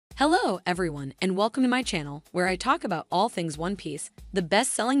Hello everyone and welcome to my channel where I talk about all things One Piece, the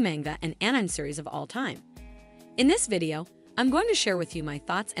best-selling manga and anime series of all time. In this video, I'm going to share with you my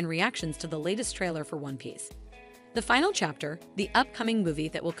thoughts and reactions to the latest trailer for One Piece. The final chapter, the upcoming movie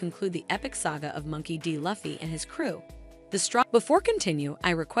that will conclude the epic saga of Monkey D. Luffy and his crew. Before continue,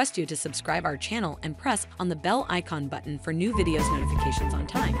 I request you to subscribe our channel and press on the bell icon button for new videos notifications on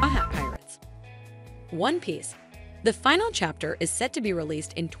time. Pirates. One Piece. The final chapter is set to be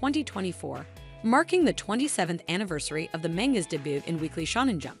released in 2024, marking the 27th anniversary of the manga's debut in Weekly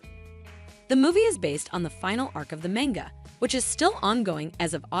Shonen Jump. The movie is based on the final arc of the manga, which is still ongoing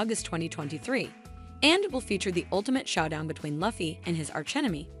as of August 2023, and will feature the ultimate showdown between Luffy and his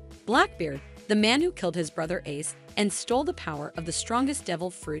archenemy, Blackbeard, the man who killed his brother Ace and stole the power of the strongest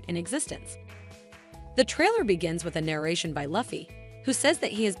devil fruit in existence. The trailer begins with a narration by Luffy, who says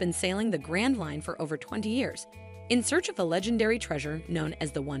that he has been sailing the Grand Line for over 20 years, in search of the legendary treasure known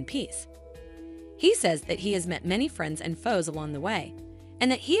as the One Piece. He says that he has met many friends and foes along the way, and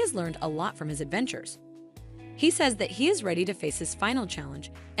that he has learned a lot from his adventures. He says that he is ready to face his final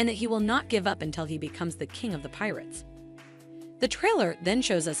challenge and that he will not give up until he becomes the king of the pirates. The trailer then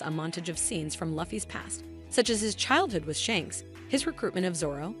shows us a montage of scenes from Luffy's past, such as his childhood with Shanks, his recruitment of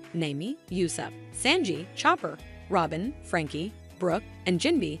Zoro, Nami, Usopp, Sanji, Chopper, Robin, Frankie, Brook, and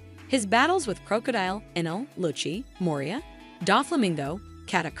Jinbe, his battles with Crocodile, Enel, Lucci, Moria, Doflamingo,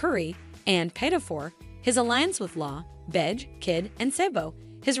 Katakuri, and Pedophore, his alliance with Law, Bege, Kid, and Sabo,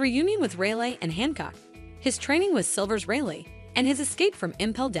 his reunion with Rayleigh and Hancock, his training with Silver's Rayleigh, and his escape from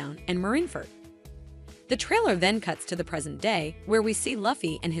Impel Down and Marineford. The trailer then cuts to the present day, where we see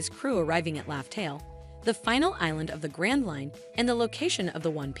Luffy and his crew arriving at Laugh Tale, the final island of the Grand Line and the location of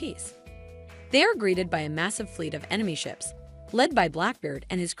the One Piece. They are greeted by a massive fleet of enemy ships, led by Blackbeard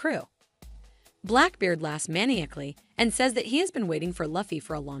and his crew. Blackbeard laughs maniacally and says that he has been waiting for Luffy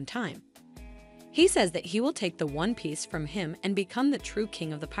for a long time. He says that he will take the One Piece from him and become the true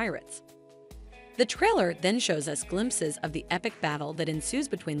king of the pirates. The trailer then shows us glimpses of the epic battle that ensues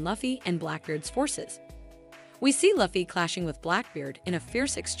between Luffy and Blackbeard's forces. We see Luffy clashing with Blackbeard in a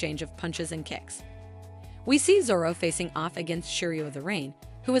fierce exchange of punches and kicks. We see Zoro facing off against Shiryu of the Rain,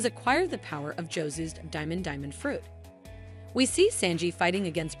 who has acquired the power of Jozu's Diamond Fruit. We see Sanji fighting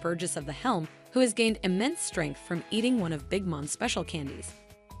against Burgess of the Helm, who has gained immense strength from eating one of Big Mom's special candies.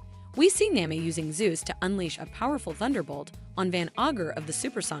 We see Nami using Zeus to unleash a powerful thunderbolt on Van Augur of the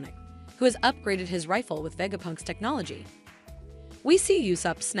Supersonic, who has upgraded his rifle with Vegapunk's technology. We see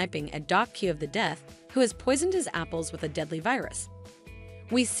Usopp sniping at Doc Q of the Death, who has poisoned his apples with a deadly virus.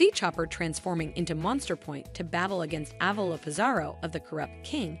 We see Chopper transforming into Monster Point to battle against Avalo Pizarro of the Corrupt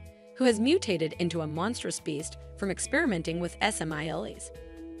King, who has mutated into a monstrous beast from experimenting with SMILEs.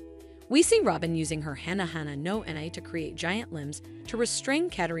 We see Robin using her Hana Hana no Ene to create giant limbs to restrain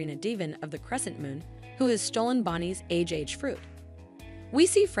Katarina Devon of the Crescent Moon, who has stolen Bonnie's Age fruit. We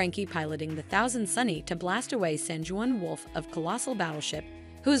see Frankie piloting the Thousand Sunny to blast away San Juan Wolf of Colossal Battleship,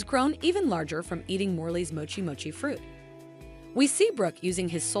 who has grown even larger from eating Morley's Mochi Mochi fruit. We see Brook using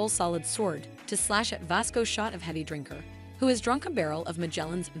his Soul Solid sword to slash at Vasco Shot of Heavy Drinker, who has drunk a barrel of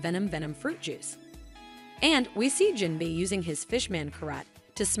Magellan's Venom fruit juice. And we see Jinbe using his Fishman Karat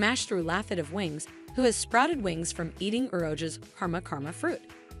to smash through Laffit of Wings, who has sprouted wings from eating Uroge's Karma fruit.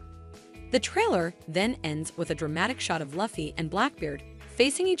 The trailer then ends with a dramatic shot of Luffy and Blackbeard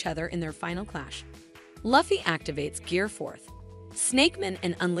facing each other in their final clash. Luffy activates Gear 4th, Snakeman,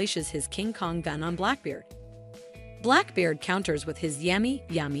 and unleashes his King Kong gun on Blackbeard. Blackbeard counters with his Yami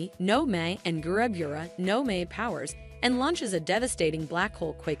Yami no Mei and Gura Gura no Mei powers and launches a devastating black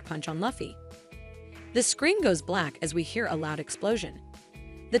hole quake punch on Luffy. The screen goes black as we hear a loud explosion.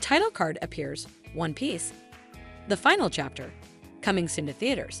 The title card appears, One Piece, the final chapter, coming soon to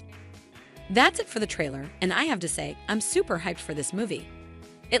theaters. That's it for the trailer, and I have to say, I'm super hyped for this movie.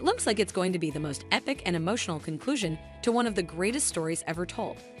 It looks like it's going to be the most epic and emotional conclusion to one of the greatest stories ever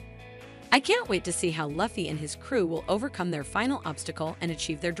told. I can't wait to see how Luffy and his crew will overcome their final obstacle and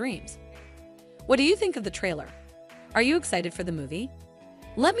achieve their dreams. What do you think of the trailer? Are you excited for the movie?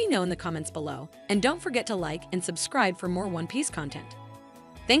 Let me know in the comments below, and don't forget to like and subscribe for more One Piece content.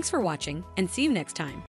 Thanks for watching, and see you next time.